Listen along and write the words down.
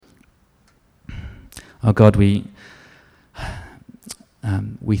Oh God, we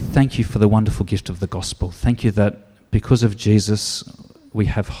thank you for the wonderful gift of the gospel. Thank you that because of Jesus, we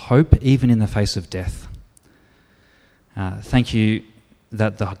have hope even in the face of death. Thank you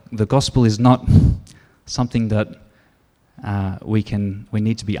that the gospel is not something that we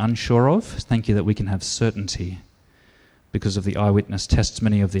need to be unsure of. Thank you that we can have certainty because of the eyewitness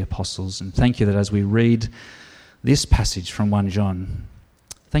testimony of the apostles. And thank you that as we read this passage from 1 John,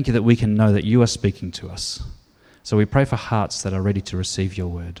 thank you that we can know that you are speaking to us. So we pray for hearts that are ready to receive your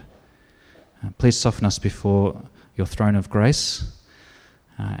word. Please soften us before your throne of grace.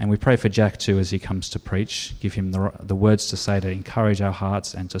 And we pray for Jack too as he comes to preach. Give him the words to say to encourage our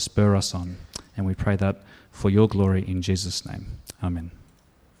hearts and to spur us on. And we pray that for your glory in Jesus' name. Amen.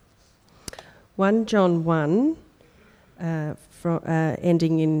 1 John 1,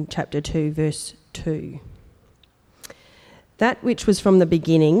 ending in chapter 2, verse 2. That which was from the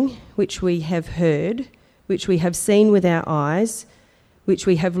beginning, which we have heard, which we have seen with our eyes, which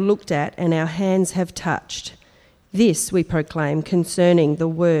we have looked at and our hands have touched, this we proclaim concerning the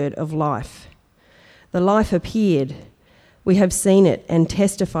word of life. The life appeared. We have seen it and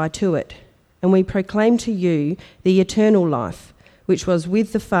testify to it. And we proclaim to you the eternal life, which was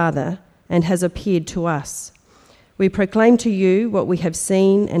with the Father and has appeared to us. We proclaim to you what we have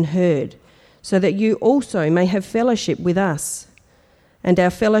seen and heard, so that you also may have fellowship with us. And our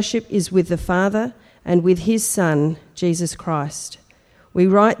fellowship is with the Father and with his Son, Jesus Christ. We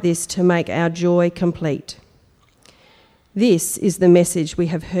write this to make our joy complete. This is the message we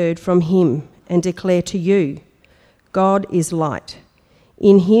have heard from him and declare to you. God is light.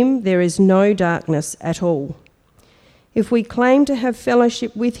 In him there is no darkness at all. If we claim to have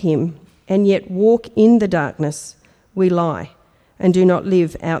fellowship with him and yet walk in the darkness, we lie and do not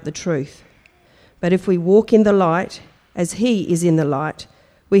live out the truth. But if we walk in the light, as he is in the light,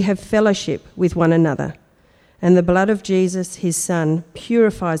 we have fellowship with one another, and the blood of Jesus, his Son,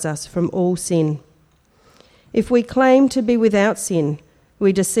 purifies us from all sin. If we claim to be without sin,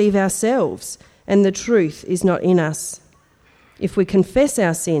 we deceive ourselves, and the truth is not in us. If we confess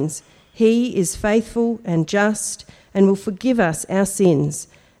our sins, he is faithful and just and will forgive us our sins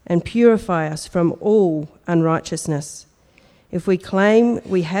and purify us from all unrighteousness. If we claim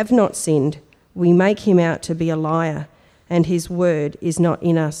we have not sinned, we make him out to be a liar, and his word is not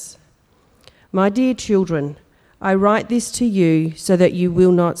in us. My dear children, I write this to you so that you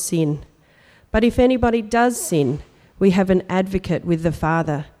will not sin. But if anybody does sin, we have an advocate with the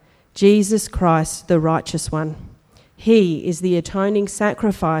Father, Jesus Christ, the righteous one. He is the atoning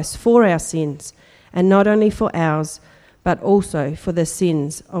sacrifice for our sins, and not only for ours, but also for the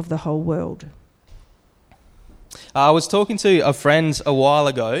sins of the whole world. I was talking to a friend a while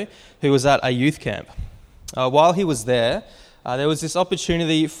ago who was at a youth camp. While he was there was this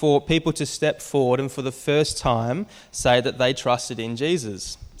opportunity for people to step forward and for the first time say that they trusted in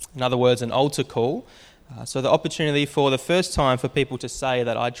Jesus. In other words, an altar call. So the opportunity for the first time for people to say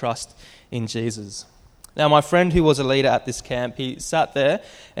that I trust in Jesus. Now, my friend who was a leader at this camp, he sat there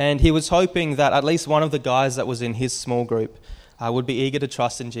and he was hoping that at least one of the guys that was in his small group would be eager to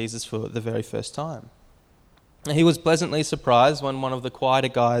trust in Jesus for the very first time. And he was pleasantly surprised when one of the quieter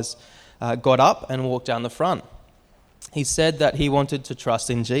guys got up and walked down the front. He said that he wanted to trust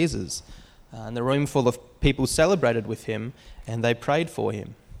in Jesus. And the room full of people celebrated with him and they prayed for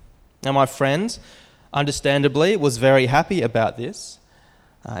him. Now, my friend, understandably, was very happy about this.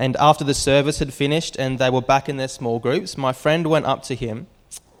 And after the service had finished and they were back in their small groups, my friend went up to him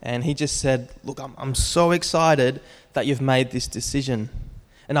and he just said, "Look, I'm so excited that you've made this decision.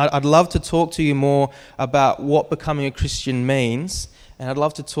 And I'd love to talk to you more about what becoming a Christian means, and I'd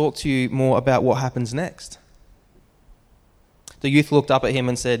love to talk to you more about what happens next." The youth looked up at him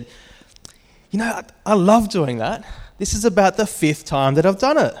and said, "You know, I love doing that. This is about the 5th time that I've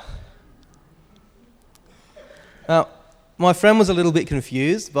done it." Now, my friend was a little bit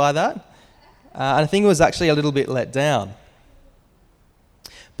confused by that, and I think he was actually a little bit let down.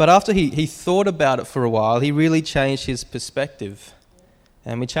 But after he thought about it for a while, he really changed his perspective,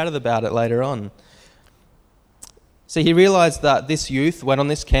 and we chatted about it later on. See, he realised that this youth went on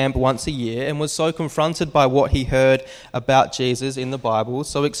this camp once a year and was so confronted by what he heard about Jesus in the Bible,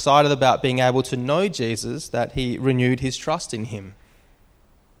 so excited about being able to know Jesus, that he renewed his trust in him.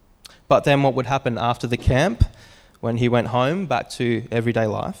 But then what would happen after the camp, when he went home back to everyday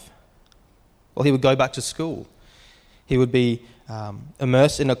life? Well, he would go back to school. He would be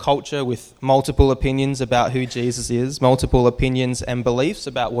immersed in a culture with multiple opinions about who Jesus is, multiple opinions and beliefs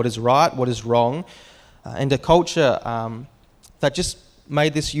about what is right, what is wrong, and a culture that just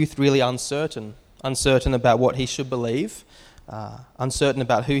made this youth really uncertain about what he should believe, uncertain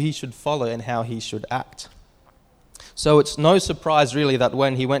about who he should follow and how he should act. So it's no surprise really that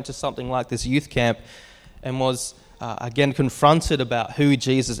when he went to something like this youth camp and was again confronted about who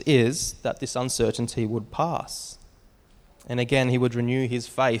Jesus is, that this uncertainty would pass. And again, he would renew his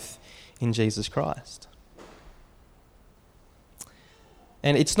faith in Jesus Christ.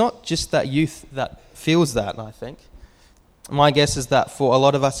 And it's not just that youth that feels that, I think. My guess is that for a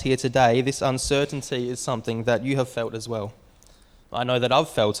lot of us here today, this uncertainty is something that you have felt as well. I know that I've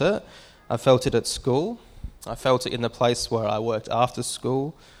felt it. I felt it at school. I felt it in the place where I worked after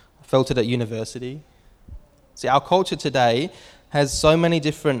school. I felt it at university. See, our culture today has so many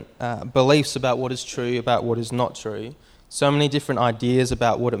different beliefs about what is true, about what is not true. So many different ideas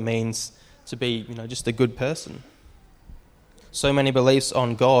about what it means to be, just a good person. So many beliefs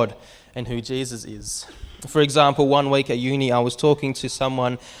on God and who Jesus is. For example, one week at uni, I was talking to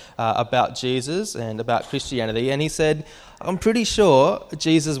someone about Jesus and about Christianity, and he said, "I'm pretty sure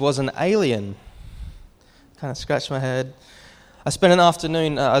Jesus was an alien." Kind of scratched my head. I spent an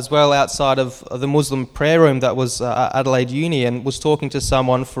afternoon as well outside of the Muslim prayer room that was at Adelaide Uni, and was talking to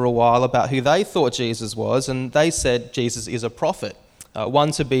someone for a while about who they thought Jesus was, and they said Jesus is a prophet,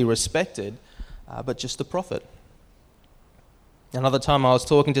 one to be respected, but just a prophet. Another time I was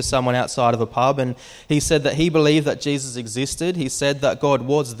talking to someone outside of a pub, and he said that he believed that Jesus existed. He said that God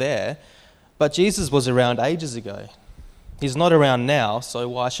was there, but Jesus was around ages ago. He's not around now, so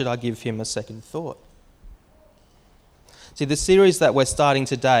why should I give him a second thought? See, the series that we're starting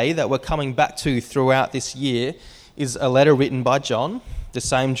today, that we're coming back to throughout this year, is a letter written by John, the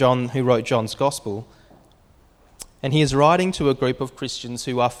same John who wrote John's Gospel. And he is writing to a group of Christians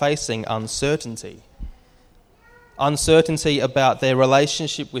who are facing uncertainty. Uncertainty about their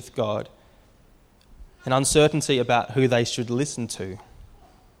relationship with God, and uncertainty about who they should listen to.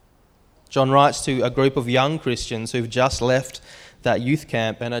 John writes to a group of young Christians who've just left that youth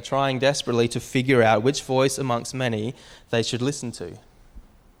camp and are trying desperately to figure out which voice amongst many they should listen to.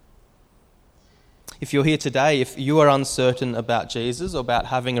 If you're here today, if you are uncertain about Jesus or about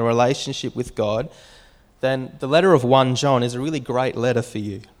having a relationship with God, then the letter of 1 John is a really great letter for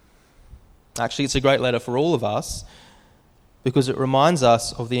you. Actually, it's a great letter for all of us because it reminds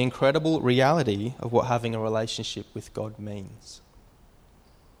us of the incredible reality of what having a relationship with God means.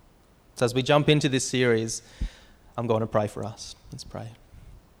 So as we jump into this series, I'm going to pray for us. Let's pray.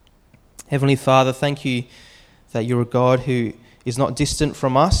 Heavenly Father, thank you that you're a God who is not distant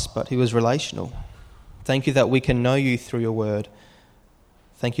from us, but who is relational. Thank you that we can know you through your word.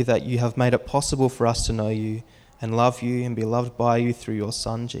 Thank you that you have made it possible for us to know you and love you and be loved by you through your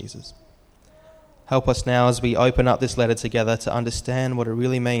Son, Jesus. Help us now as we open up this letter together to understand what it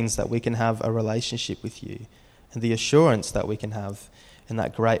really means that we can have a relationship with you and the assurance that we can have in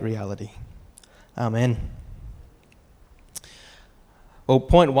that great reality. Amen. Well,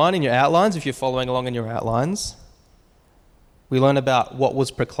 point 1 in your outlines, if you're following along in your outlines, we learn about what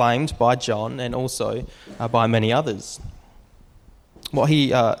was proclaimed by John and also by many others. What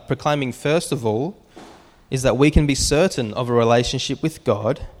he proclaiming first of all is that we can be certain of a relationship with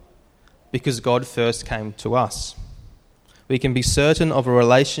God because God first came to us. We can be certain of a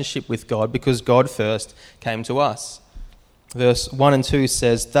relationship with God because God first came to us. Verse 1 and 2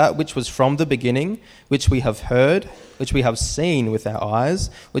 says, "That which was from the beginning, which we have heard, which we have seen with our eyes,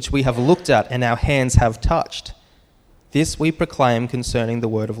 which we have looked at and our hands have touched. This we proclaim concerning the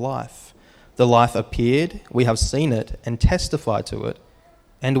word of life. The life appeared, we have seen it and testified to it,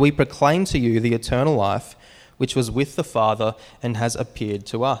 and we proclaim to you the eternal life, which was with the Father and has appeared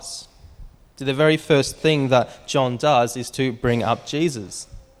to us." So the very first thing that John does is to bring up Jesus.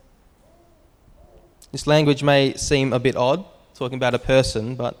 This language may seem a bit odd, talking about a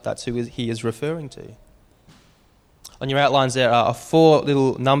person, but that's who he is referring to. On your outlines there are 4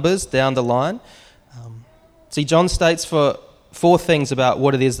 little numbers down the line. See, John states for 4 things about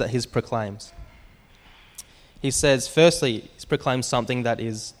what it is that he proclaims. He says, firstly, he proclaims something that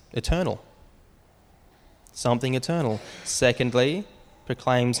is eternal. Something eternal. Secondly,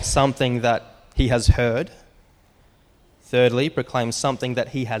 proclaims something that he has heard. Thirdly, proclaims something that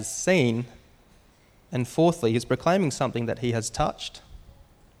he has seen. And fourthly, he's proclaiming something that he has touched.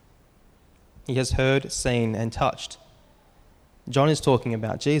 He has heard, seen, and touched. John is talking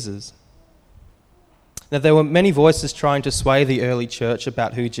about Jesus. Now, there were many voices trying to sway the early church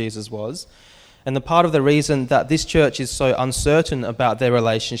about who Jesus was. And the part of the reason that this church is so uncertain about their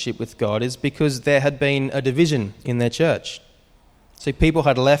relationship with God is because there had been a division in their church. So people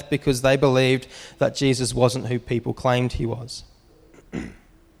had left because they believed that Jesus wasn't who people claimed he was.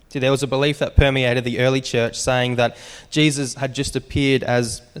 See, there was a belief that permeated the early church saying that Jesus had just appeared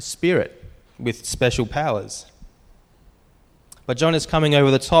as a spirit with special powers. But John is coming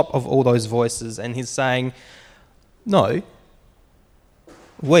over the top of all those voices and he's saying, no,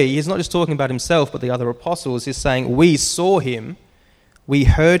 he's not just talking about himself but the other apostles. He's saying, we saw him, we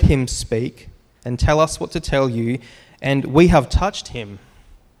heard him speak and tell us what to tell you, and we have touched him.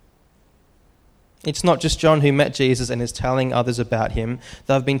 It's not just John who met Jesus and is telling others about him.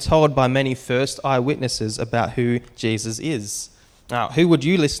 They've been told by many first eyewitnesses about who Jesus is. Now, who would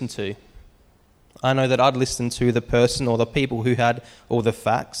you listen to? I know that I'd listen to the person or the people who had all the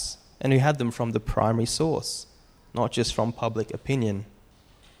facts and who had them from the primary source, not just from public opinion.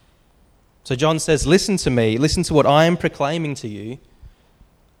 So John says, listen to me, listen to what I am proclaiming to you.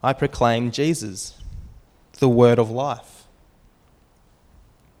 I proclaim Jesus, the word of life.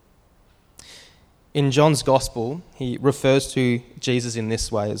 In John's gospel, he refers to Jesus in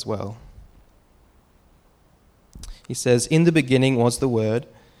this way as well. He says, in the beginning was the Word,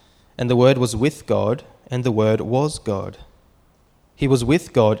 and the Word was with God, and the Word was God. He was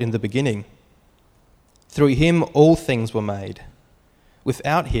with God in the beginning. Through him all things were made.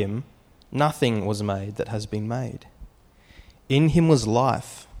 Without him nothing was made that has been made. In him was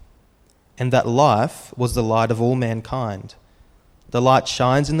life, and that life was the light of all mankind. The light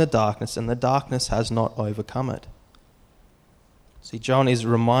shines in the darkness, and the darkness has not overcome it. See, John is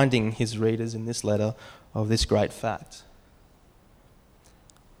reminding his readers in this letter of this great fact,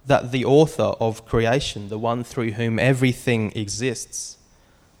 that the author of creation, the one through whom everything exists,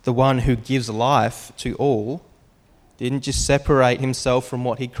 the one who gives life to all, didn't just separate himself from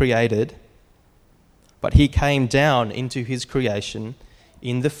what he created, but he came down into his creation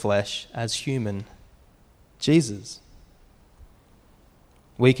in the flesh as human, Jesus.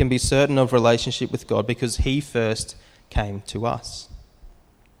 We can be certain of relationship with God because he first came to us.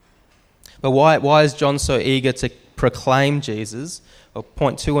 But why is John so eager to proclaim Jesus? Well,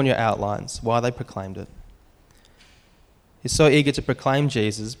 point 2 on your outlines, why they proclaimed it. He's so eager to proclaim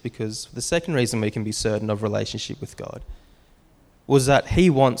Jesus because the second reason we can be certain of relationship with God was that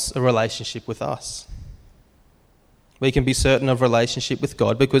he wants a relationship with us. We can be certain of relationship with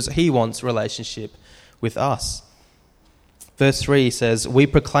God because he wants relationship with us. Verse 3 says, we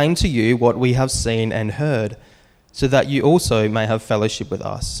proclaim to you what we have seen and heard, so that you also may have fellowship with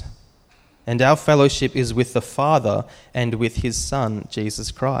us. And our fellowship is with the Father and with his Son,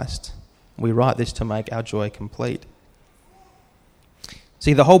 Jesus Christ. We write this to make our joy complete.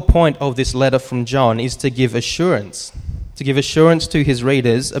 See, the whole point of this letter from John is to give assurance to his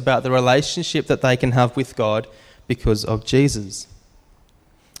readers about the relationship that they can have with God because of Jesus.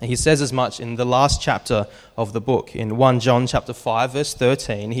 And he says as much in the last chapter of the book. In 1 John chapter 5, verse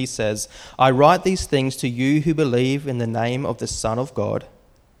 13, he says, I write these things to you who believe in the name of the Son of God,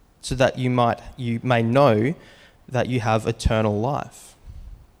 so that you may know that you have eternal life.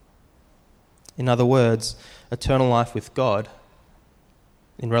 In other words, eternal life with God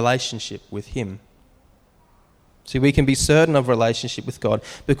in relationship with him. See, we can be certain of relationship with God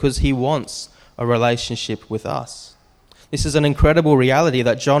because he wants a relationship with us. This is an incredible reality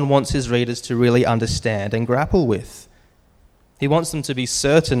that John wants his readers to really understand and grapple with. He wants them to be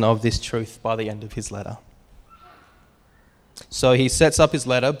certain of this truth by the end of his letter. So he sets up his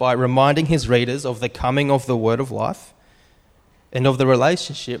letter by reminding his readers of the coming of the word of life and of the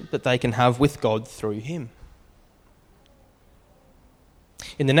relationship that they can have with God through him.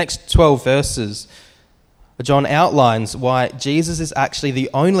 In the next 12 verses, John outlines why Jesus is actually the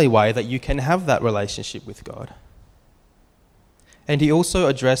only way that you can have that relationship with God. And he also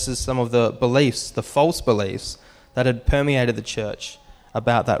addresses some of the beliefs, the false beliefs, that had permeated the church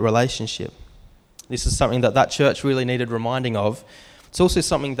about that relationship. This is something that church really needed reminding of. It's also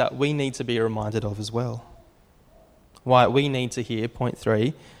something that we need to be reminded of as well. Why we need to hear, point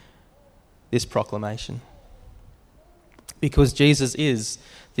 3, this proclamation. Because Jesus is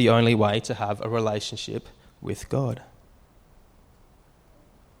the only way to have a relationship with God.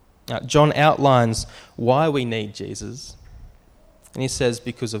 Now, John outlines why we need Jesus, and he says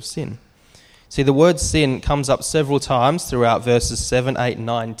because of sin. See, the word sin comes up several times throughout verses 7, 8,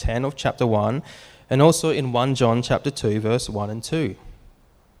 9, 10 of chapter 1, and also in 1 John chapter 2, verse 1 and 2.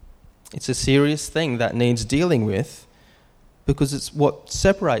 It's a serious thing that needs dealing with because it's what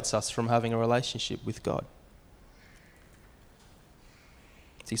separates us from having a relationship with God.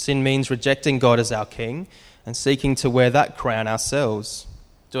 See, sin means rejecting God as our king and seeking to wear that crown ourselves,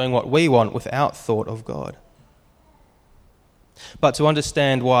 doing what we want without thought of God. But to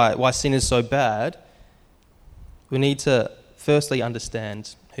understand why sin is so bad, we need to firstly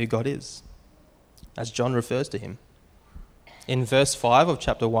understand who God is, as John refers to him. In verse 5 of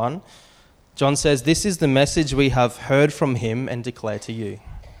chapter 1, John says, this is the message we have heard from him and declare to you.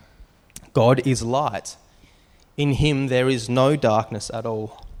 God is light. In him there is no darkness at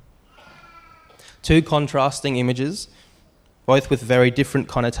all. Two contrasting images, both with very different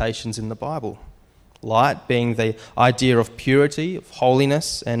connotations in the Bible. Light being the idea of purity, of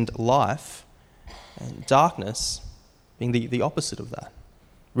holiness and life, and darkness being the opposite of that.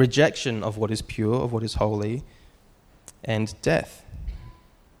 Rejection of what is pure, of what is holy, and death.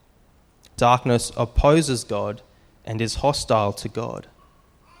 Darkness opposes God and is hostile to God,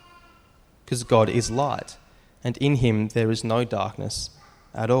 because God is light, and in him there is no darkness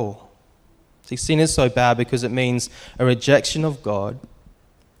at all. See, sin is so bad because it means a rejection of God,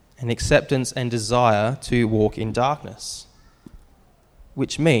 an acceptance and desire to walk in darkness,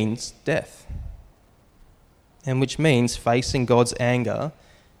 which means death, and which means facing God's anger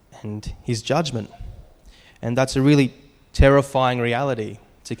and his judgment. And that's a really terrifying reality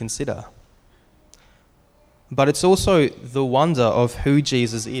to consider. But it's also the wonder of who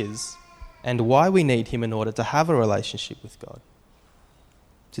Jesus is and why we need him in order to have a relationship with God.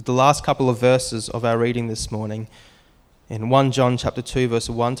 To the last couple of verses of our reading this morning, in 1 John chapter 2, verse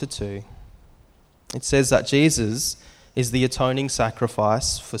 1 to 2, it says that Jesus is the atoning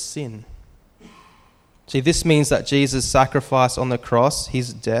sacrifice for sin. See, this means that Jesus' sacrifice on the cross,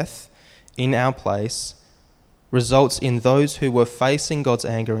 his death in our place, results in those who were facing God's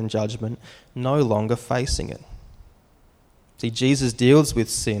anger and judgment no longer facing it. See, Jesus deals with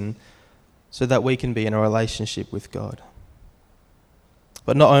sin so that we can be in a relationship with God.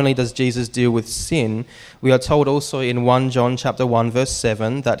 But not only does Jesus deal with sin, we are told also in 1 John chapter 1 verse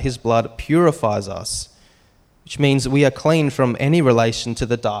 7 that his blood purifies us, which means we are clean from any relation to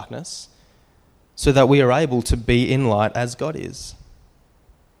the darkness so that we are able to be in light as God is.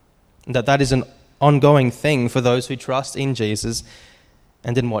 And that is an ongoing thing for those who trust in Jesus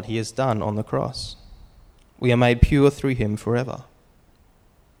and in what he has done on the cross. We are made pure through him forever.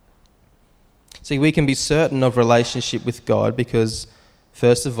 See, we can be certain of relationship with God because,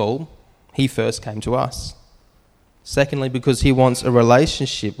 first of all, he first came to us. Secondly, because he wants a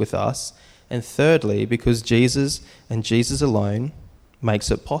relationship with us. And thirdly, because Jesus and Jesus alone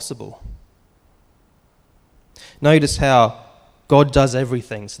makes it possible. Notice how God does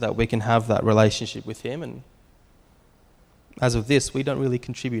everything so that we can have that relationship with him. And as of this, we don't really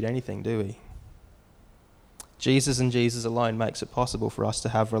contribute anything, do we? Jesus and Jesus alone makes it possible for us to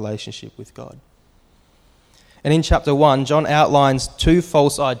have a relationship with God. And in chapter 1, John outlines two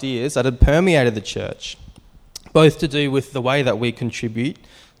false ideas that had permeated the church, both to do with the way that we contribute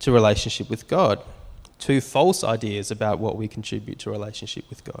to relationship with God. Two false ideas about what we contribute to relationship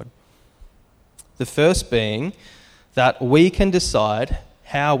with God. The first being that we can decide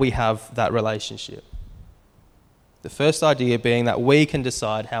how we have that relationship. The first idea being that we can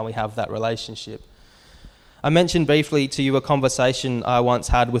decide how we have that relationship. I mentioned briefly to you a conversation I once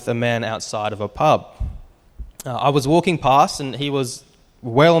had with a man outside of a pub. I was walking past and he was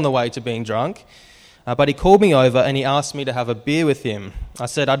well on the way to being drunk, but he called me over and he asked me to have a beer with him. I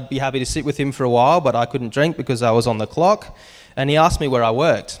said I'd be happy to sit with him for a while, but I couldn't drink because I was on the clock, and he asked me where I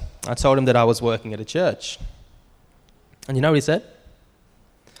worked. I told him that I was working at a church. And you know what he said?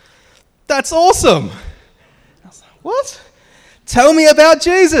 "That's awesome!" I was like, "What? Tell me about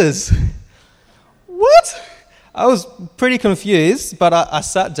Jesus." What? I was pretty confused, but I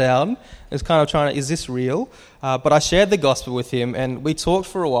sat down. I was kind of trying to, is this real? But I shared the gospel with him, and we talked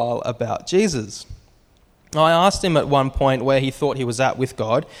for a while about Jesus. I asked him at one point where he thought he was at with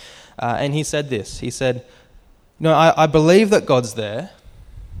God, and he said this. He said, I believe that God's there,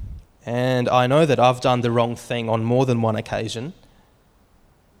 and I know that I've done the wrong thing on more than one occasion.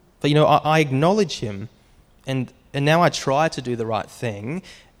 But, I acknowledge him, and now I try to do the right thing,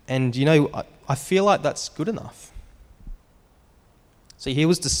 and, I feel like that's good enough. See, he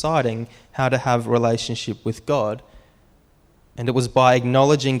was deciding how to have a relationship with God, and it was by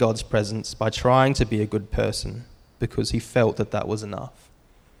acknowledging God's presence, by trying to be a good person, because he felt that that was enough.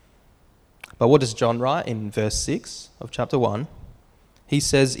 But what does John write in verse 6 of chapter 1? He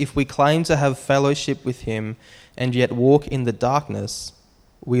says, "If we claim to have fellowship with him and yet walk in the darkness,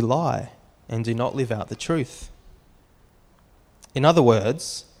 we lie and do not live out the truth." In other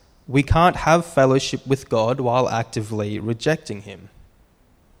words, we can't have fellowship with God while actively rejecting him.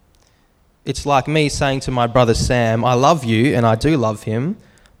 It's like me saying to my brother Sam, "I love you," and I do love him,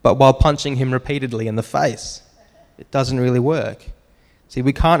 but while punching him repeatedly in the face. It doesn't really work. See,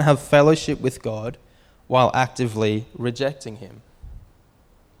 we can't have fellowship with God while actively rejecting him.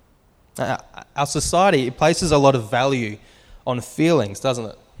 Our society places a lot of value on feelings, doesn't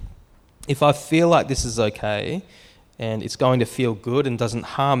it? If I feel like this is okay and it's going to feel good and doesn't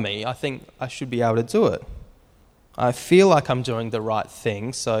harm me, I think I should be able to do it. I feel like I'm doing the right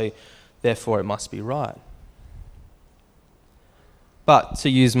thing, so therefore it must be right. But to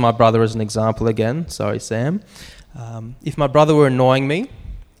use my brother as an example again, sorry Sam, if my brother were annoying me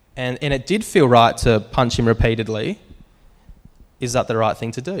and it did feel right to punch him repeatedly, is that the right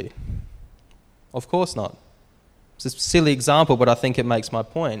thing to do? Of course not. It's a silly example, but I think it makes my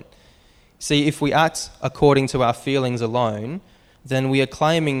point. See, if we act according to our feelings alone, then we are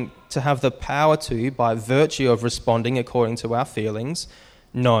claiming to have the power to, by virtue of responding according to our feelings,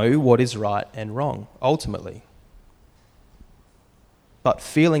 know what is right and wrong, ultimately. But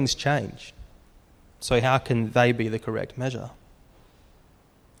feelings change. So how can they be the correct measure?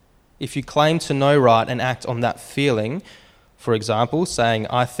 If you claim to know right and act on that feeling, for example, saying,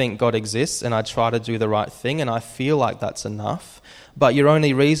 I think God exists and I try to do the right thing and I feel like that's enough, but your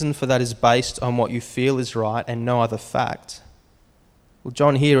only reason for that is based on what you feel is right and no other fact. Well,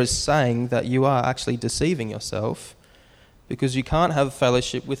 John here is saying that you are actually deceiving yourself because you can't have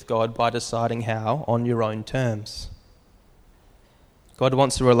fellowship with God by deciding how on your own terms. God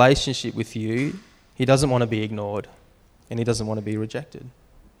wants a relationship with you. He doesn't want to be ignored and he doesn't want to be rejected.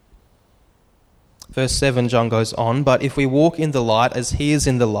 Verse 7, John goes on, but if we walk in the light as he is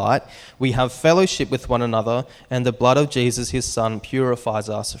in the light, we have fellowship with one another, and the blood of Jesus, his son, purifies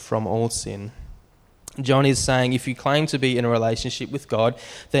us from all sin. John is saying if you claim to be in a relationship with God,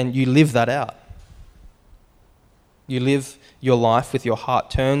 then you live that out. You live your life with your heart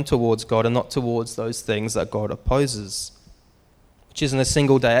turned towards God and not towards those things that God opposes, which isn't a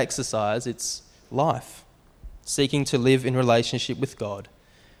single day exercise, it's life, seeking to live in relationship with God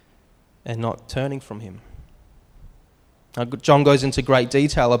and not turning from him. Now, John goes into great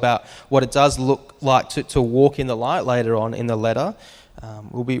detail about what it does look like to walk in the light later on in the letter.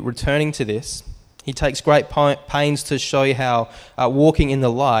 We'll be returning to this. He takes great pains to show you how walking in the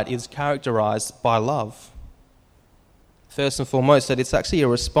light is characterized by love. First and foremost, that it's actually a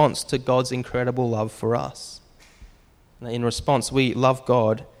response to God's incredible love for us. In response, we love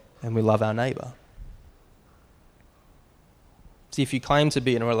God and we love our neighbour. See, if you claim to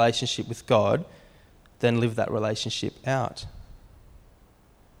be in a relationship with God, then live that relationship out.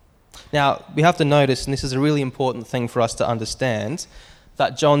 Now, we have to notice, and this is a really important thing for us to understand,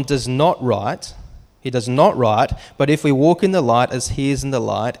 that John does not write, but if we walk in the light as he is in the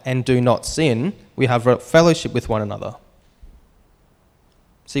light and do not sin, we have fellowship with one another.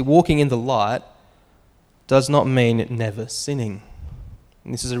 See, walking in the light does not mean never sinning.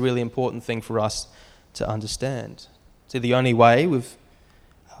 And this is a really important thing for us to understand. See, the only way, we've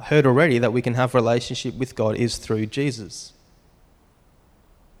heard already, that we can have relationship with God is through Jesus.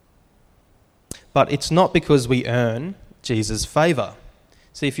 But it's not because we earn Jesus' favour.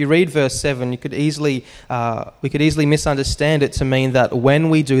 See, if you read verse 7, we could easily misunderstand it to mean that when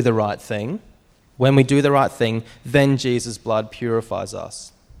we do the right thing, then Jesus' blood purifies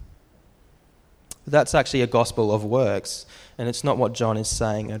us. But that's actually a gospel of works, and it's not what John is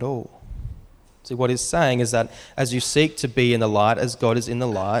saying at all. See, what he's saying is that as you seek to be in the light, as God is in the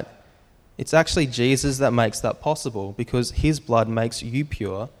light, it's actually Jesus that makes that possible, because his blood makes you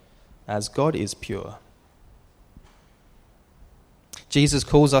pure as God is pure. Jesus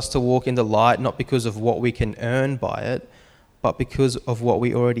calls us to walk in the light not because of what we can earn by it, but because of what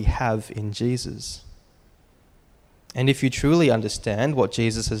we already have in Jesus. And if you truly understand what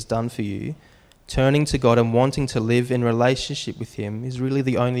Jesus has done for you, turning to God and wanting to live in relationship with him is really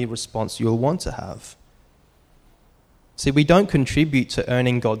the only response you'll want to have. See, we don't contribute to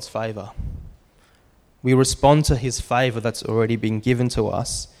earning God's favour. We respond to his favour that's already been given to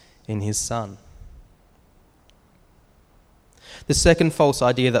us in his Son. The second false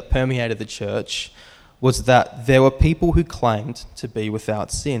idea that permeated the church was that there were people who claimed to be without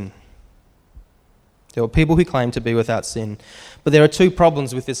sin. There were people who claimed to be without sin. But there are two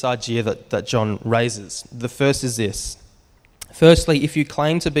problems with this idea that John raises. The first is this. Firstly, if you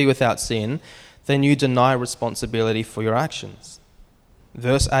claim to be without sin, then you deny responsibility for your actions.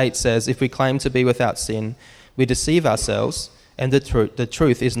 Verse 8 says, if we claim to be without sin, we deceive ourselves and the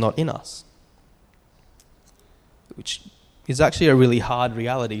truth is not in us. Which is actually a really hard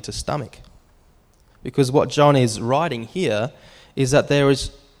reality to stomach. Because what John is writing here is that there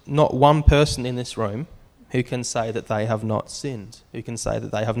is not one person in this room who can say that they have not sinned, who can say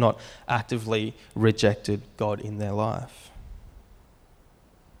that they have not actively rejected God in their life.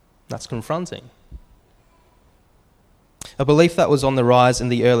 That's confronting. A belief that was on the rise in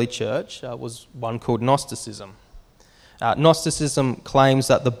the early church was one called Gnosticism. Gnosticism claims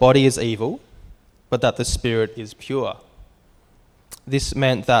that the body is evil, but that the spirit is pure. This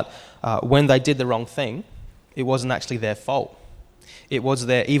meant that when they did the wrong thing, it wasn't actually their fault. It was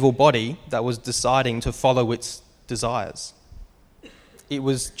their evil body that was deciding to follow its desires. It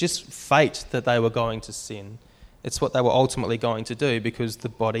was just fate that they were going to sin, It's what they were ultimately going to do because the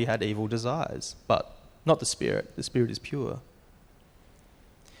body had evil desires, but not the spirit. The spirit is pure.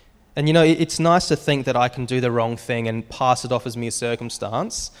 And it's nice to think that I can do the wrong thing and pass it off as mere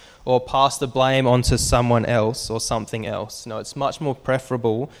circumstance or pass the blame onto someone else or something else. It's much more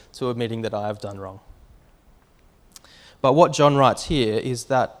preferable to admitting that I have done wrong. But what John writes here is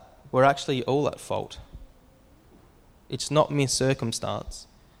that we're actually all at fault. It's not mere circumstance.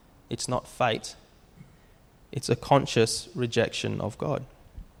 It's not fate. It's a conscious rejection of God.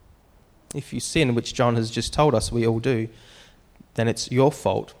 If you sin, which John has just told us we all do, then it's your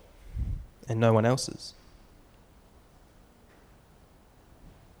fault and no one else's.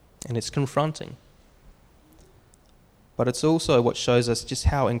 And it's confronting. But it's also what shows us just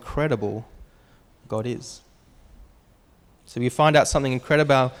how incredible God is. So we find out something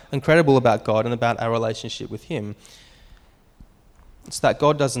incredible about God and about our relationship with Him. It's that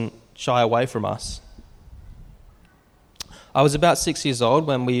God doesn't shy away from us. I was about 6 years old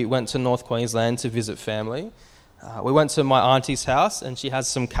when we went to North Queensland to visit family. We went to my auntie's house and she has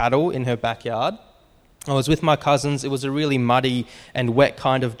some cattle in her backyard. I was with my cousins. It was a really muddy and wet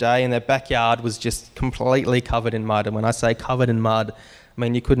kind of day and their backyard was just completely covered in mud. And when I say covered in mud, I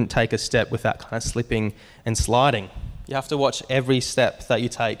mean you couldn't take a step without kind of slipping and sliding. You have to watch every step that you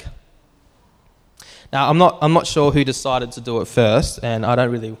take. Now, I'm not sure who decided to do it first, and I don't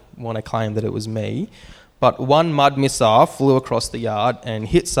really want to claim that it was me, but one mud missile flew across the yard and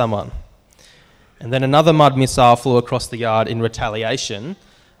hit someone. And then another mud missile flew across the yard in retaliation,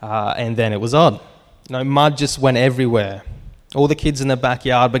 and then it was on. Mud just went everywhere. All the kids in the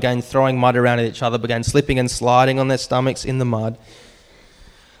backyard began throwing mud around at each other, began slipping and sliding on their stomachs in the mud.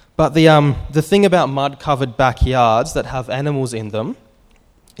 But the thing about mud-covered backyards that have animals in them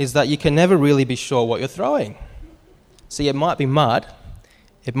is that you can never really be sure what you're throwing. See, it might be mud,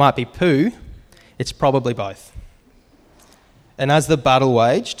 it might be poo, it's probably both. And as the battle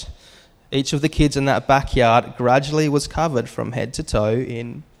waged, each of the kids in that backyard gradually was covered from head to toe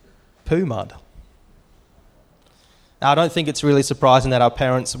in poo mud. Now, I don't think it's really surprising that our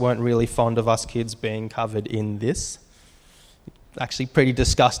parents weren't really fond of us kids being covered in this. Actually pretty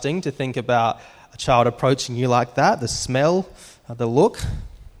disgusting to think about a child approaching you like that, the smell, the look.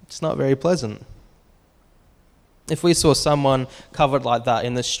 It's not very pleasant. If we saw someone covered like that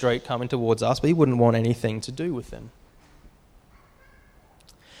in the street coming towards us, we wouldn't want anything to do with them.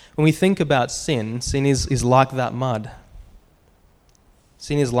 When we think about sin is like that mud.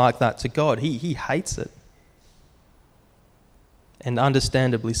 Sin is like that to God. He hates it. And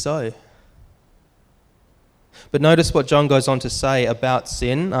understandably so. But notice what John goes on to say about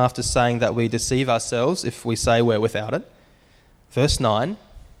sin after saying that we deceive ourselves if we say we're without it. Verse 9,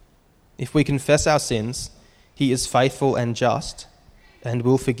 if we confess our sins, He is faithful and just and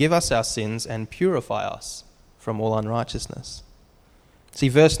will forgive us our sins and purify us from all unrighteousness. See,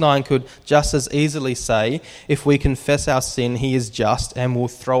 verse 9 could just as easily say, if we confess our sin, He is just and will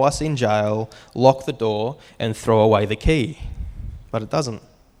throw us in jail, lock the door and throw away the key. But it doesn't.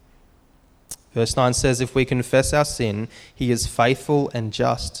 Verse 9 says, if we confess our sin, He is faithful and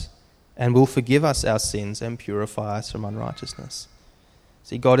just and will forgive us our sins and purify us from unrighteousness.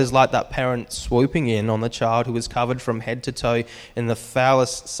 See, God is like that parent swooping in on the child who is covered from head to toe in the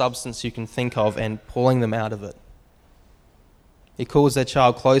foulest substance you can think of and pulling them out of it. He calls their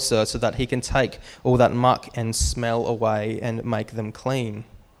child closer so that He can take all that muck and smell away and make them clean.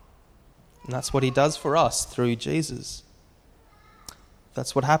 And that's what He does for us through Jesus.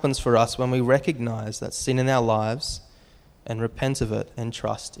 That's what happens for us when we recognize that sin in our lives and repent of it and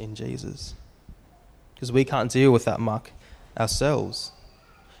trust in Jesus. Because we can't deal with that muck ourselves.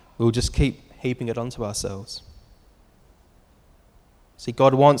 We'll just keep heaping it onto ourselves. See,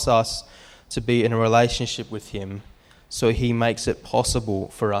 God wants us to be in a relationship with Him, so He makes it possible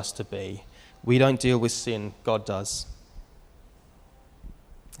for us to be. We don't deal with sin, God does.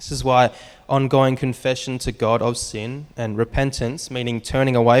 This is why ongoing confession to God of sin and repentance, meaning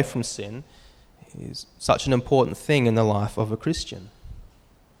turning away from sin, is such an important thing in the life of a Christian.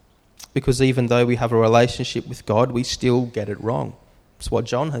 Because even though we have a relationship with God, we still get it wrong. It's what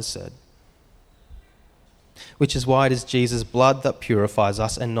John has said. Which is why it is Jesus' blood that purifies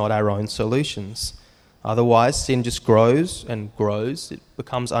us and not our own solutions. Otherwise, sin just grows and grows. It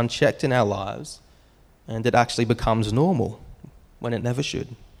becomes unchecked in our lives, and it actually becomes normal when it never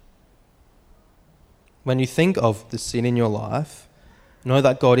should. When you think of the sin in your life, know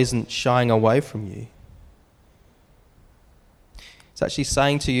that God isn't shying away from you. It's actually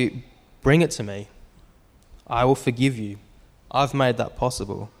saying to you, bring it to me. I will forgive you. I've made that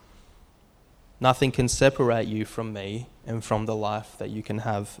possible. Nothing can separate you from me and from the life that you can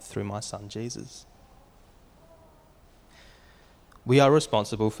have through my Son, Jesus. we are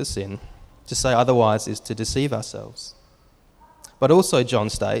responsible for sin. To say otherwise is to deceive ourselves. But also, John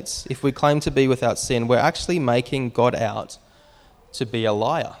states, if we claim to be without sin, we're actually making God out to be a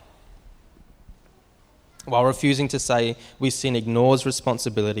liar. While refusing to say we sin ignores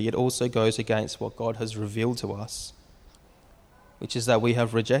responsibility, it also goes against what God has revealed to us, which is that we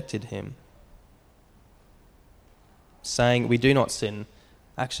have rejected him. Saying we do not sin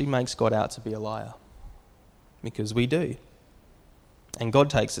actually makes God out to be a liar, because we do. And God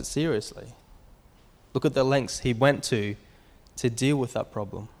takes it seriously. Look at the lengths he went to deal with that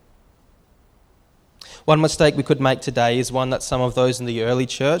problem. One mistake we could make today is one that some of those in the early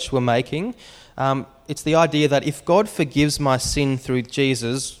church were making. It's the idea that if God forgives my sin through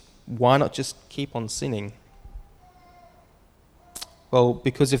Jesus, why not just keep on sinning? Well,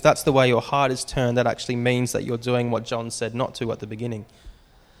 because if that's the way your heart is turned, that actually means that you're doing what John said not to at the beginning.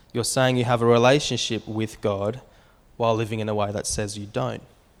 You're saying you have a relationship with God while living in a way that says you don't,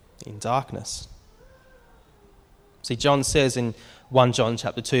 in darkness. See, John says in 1 John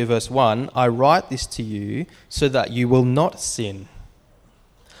chapter 2, verse 1, I write this to you so that you will not sin.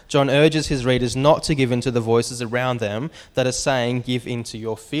 John urges his readers not to give in to the voices around them that are saying, give in to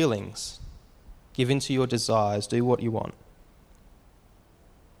your feelings, give in to your desires, do what you want.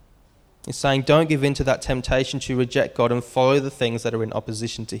 He's saying don't give in to that temptation to reject God and follow the things that are in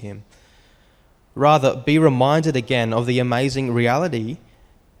opposition to him. Rather, be reminded again of the amazing reality.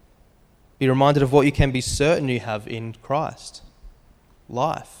 Be reminded of what you can be certain you have in Christ.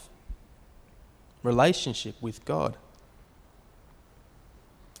 Life. Relationship with God.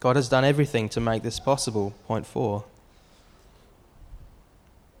 God has done everything to make this possible. Point 4.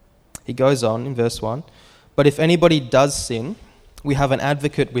 He goes on in verse 1. But if anybody does sin, we have an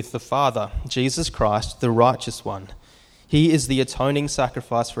advocate with the Father, Jesus Christ, the righteous one. He is the atoning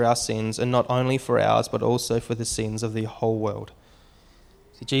sacrifice for our sins, and not only for ours, but also for the sins of the whole world.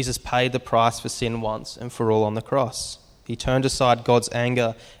 See, Jesus paid the price for sin once and for all on the cross. He turned aside God's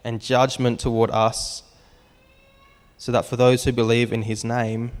anger and judgment toward us, so that for those who believe in his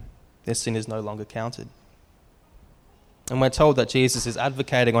name, their sin is no longer counted. And we're told that Jesus is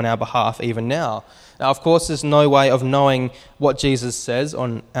advocating on our behalf even now. Now, of course, there's no way of knowing what Jesus says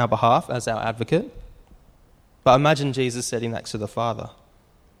on our behalf as our advocate. But imagine Jesus sitting next to the Father.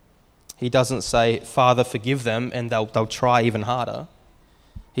 He doesn't say, Father, forgive them, and they'll try even harder.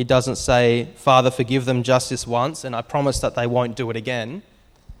 He doesn't say, Father, forgive them just this once, and I promise that they won't do it again.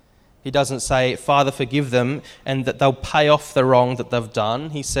 He doesn't say, Father, forgive them, and that they'll pay off the wrong that they've done.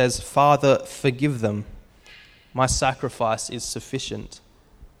 He says, Father, forgive them. My sacrifice is sufficient.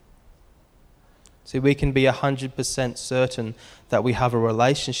 See, we can be 100% certain that we have a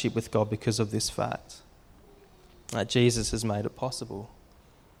relationship with God because of this fact, that Jesus has made it possible.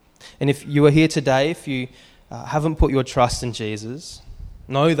 And if you are here today, if you haven't put your trust in Jesus,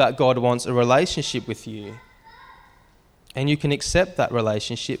 know that God wants a relationship with you. And you can accept that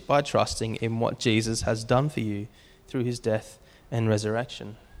relationship by trusting in what Jesus has done for you through his death and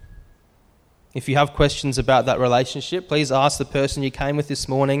resurrection. If you have questions about that relationship, please ask the person you came with this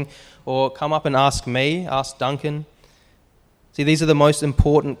morning, or come up and ask me, ask Duncan. See, these are the most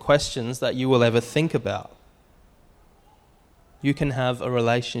important questions that you will ever think about. You can have a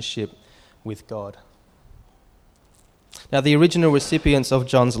relationship with God. Now, the original recipients of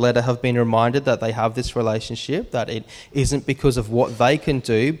John's letter have been reminded that they have this relationship, that it isn't because of what they can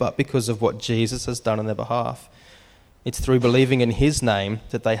do, but because of what Jesus has done on their behalf. It's through believing in his name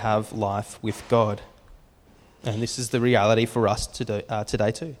that they have life with God. And this is the reality for us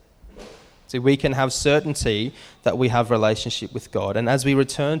today too. So we can have certainty that we have a relationship with God. And as we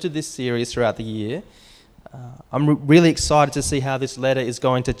return to this series throughout the year, I'm really excited to see how this letter is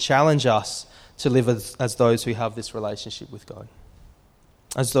going to challenge us to live as those who have this relationship with God,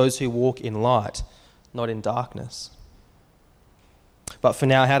 as those who walk in light, not in darkness. But for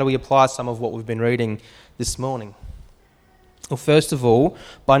now, how do we apply some of what we've been reading this morning? Well, first of all,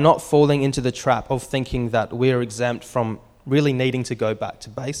 by not falling into the trap of thinking that we're exempt from really needing to go back to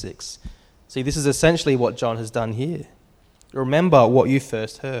basics. See, this is essentially what John has done here. Remember what you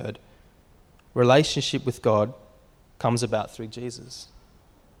first heard. Relationship with God comes about through Jesus.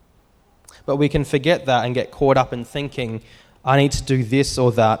 But we can forget that and get caught up in thinking, I need to do this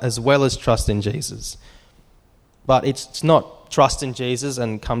or that as well as trust in Jesus. But it's not trust in Jesus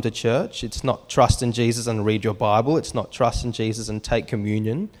and come to church. It's not trust in Jesus and read your Bible. It's not trust in Jesus and take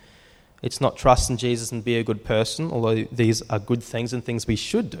communion. It's not trust in Jesus and be a good person, although these are good things and things we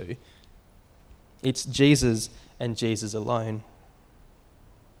should do. It's Jesus and Jesus alone.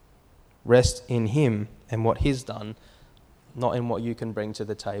 Rest in him and what he's done, not in what you can bring to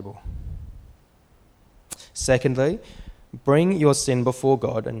the table. Secondly, bring your sin before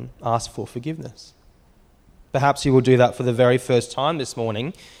God and ask for forgiveness. Perhaps you will do that for the very first time this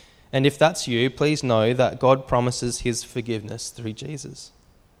morning, and if that's you, please know that God promises his forgiveness through Jesus.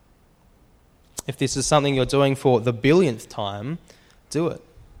 If this is something you're doing for the billionth time, do it.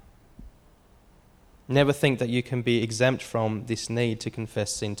 Never think that you can be exempt from this need to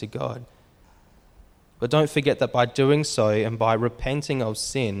confess sin to God. But don't forget that by doing so and by repenting of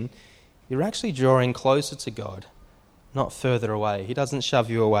sin, you're actually drawing closer to God, not further away. He doesn't shove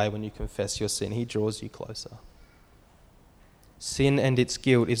you away when you confess your sin. He draws you closer. Sin and its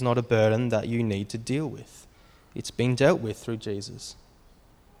guilt is not a burden that you need to deal with. It's been dealt with through Jesus.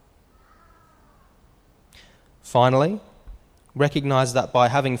 Finally, recognize that by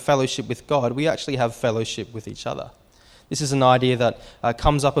having fellowship with God, we actually have fellowship with each other. This is an idea that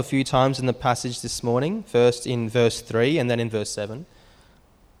comes up a few times in the passage this morning, first in verse 3 and then in verse 7.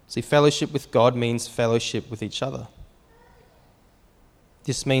 See, fellowship with God means fellowship with each other.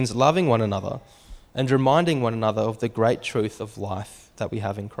 This means loving one another and reminding one another of the great truth of life that we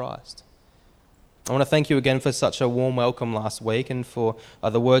have in Christ. I want to thank you again for such a warm welcome last week and for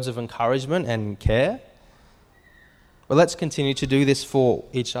the words of encouragement and care. But let's continue to do this for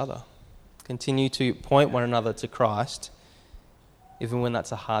each other. Continue to point one another to Christ, even when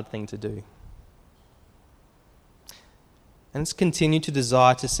that's a hard thing to do. And let's continue to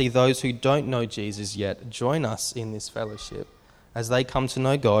desire to see those who don't know Jesus yet join us in this fellowship as they come to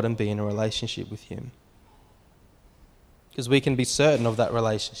know God and be in a relationship with him. Because we can be certain of that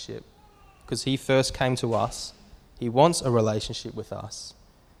relationship. Because he first came to us, he wants a relationship with us,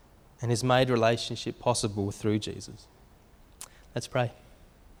 and has made relationship possible through Jesus. Let's pray.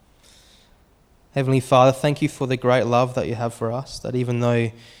 Heavenly Father, thank you for the great love that you have for us, that even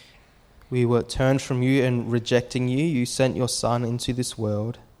though we were turned from you and rejecting you, you sent your Son into this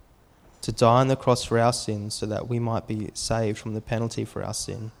world to die on the cross for our sins so that we might be saved from the penalty for our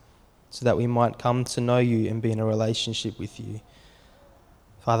sin, so that we might come to know you and be in a relationship with you.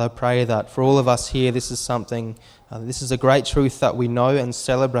 Father, I pray that for all of us here, this is a great truth that we know and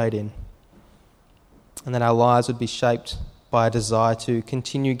celebrate in, and that our lives would be shaped by a desire to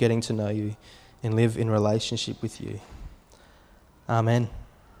continue getting to know you and live in relationship with you. Amen.